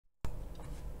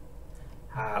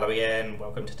Hello again,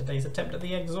 welcome to today's attempt at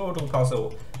the Xordle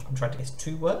puzzle. I'm trying to guess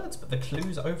two words, but the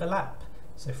clues overlap.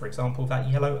 So for example, that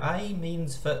yellow A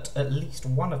means that at least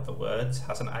one of the words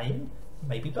has an A in,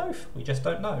 maybe both, we just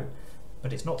don't know.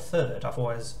 But it's not third,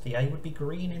 otherwise the A would be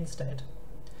green instead.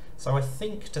 So I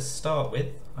think to start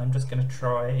with, I'm just going to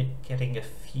try getting a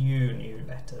few new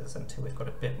letters until we've got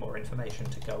a bit more information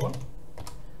to go on.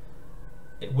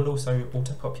 It will also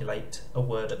auto-populate a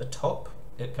word at the top.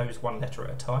 It goes one letter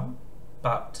at a time,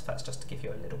 but that's just to give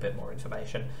you a little bit more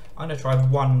information. I'm going to try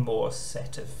one more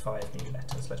set of 5 new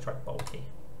letters. Let's try bulky.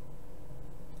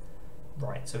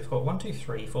 Right, so we've got 1, 2,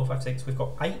 3, 4, 5, 6. We've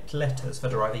got 8 letters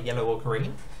that are either yellow or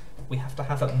green. We have to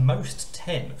have at most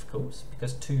 10, of course,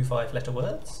 because 2 5-letter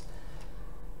words.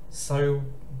 So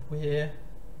we're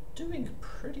doing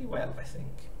pretty well, I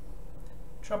think.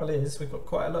 Trouble is, we've got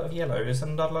quite a lot of yellows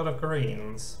and a lot of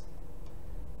greens.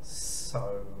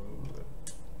 So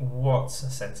what's a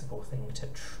sensible thing to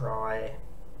try?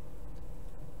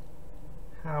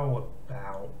 How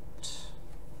about,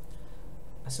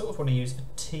 I sort of want to use the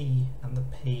T and the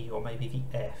P, or maybe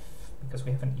the F, because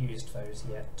we haven't used those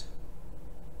yet.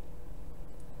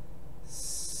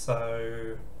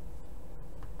 So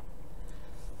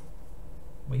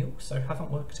we also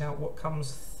haven't worked out what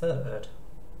comes third.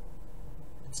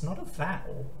 It's not a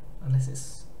vowel unless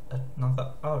it's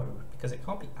another O, because it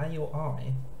can't be A or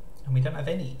I, and we don't have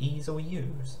any E's or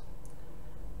U's.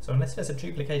 So unless there's a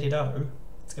duplicated O,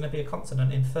 it's going to be a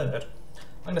consonant in third.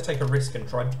 I'm going to take a risk and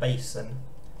try basin.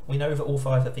 We know that all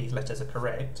 5 of these letters are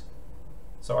correct,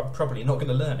 so I'm probably not going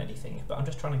to learn anything, but I'm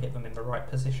just trying to get them in the right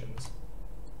positions.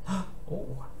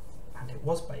 Oh, and it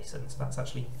was basin, so that's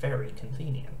actually very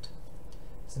convenient.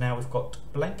 So now we've got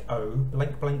blank O,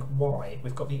 blank blank Y.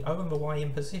 We've got the O and the Y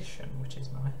in position, which is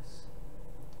nice.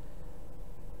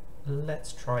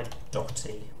 Let's try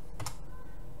dotty.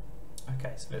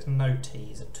 Okay, so there's no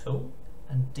T's at all,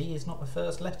 and D is not the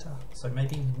first letter, so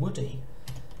maybe woody,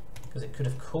 because it could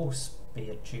of course be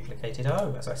a duplicated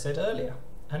O, as I said earlier,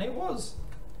 and it was.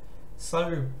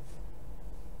 So,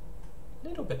 a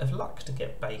little bit of luck to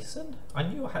get basin. I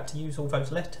knew I had to use all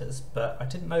those letters, but I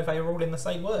didn't know they were all in the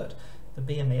same word. The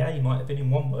B and the A might have been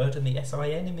in one word and the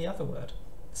SIN in the other word.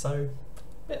 So,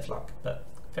 a bit of luck, but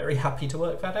very happy to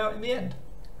work that out in the end.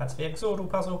 That's the Xordle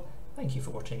puzzle. Thank you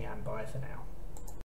for watching and bye for now.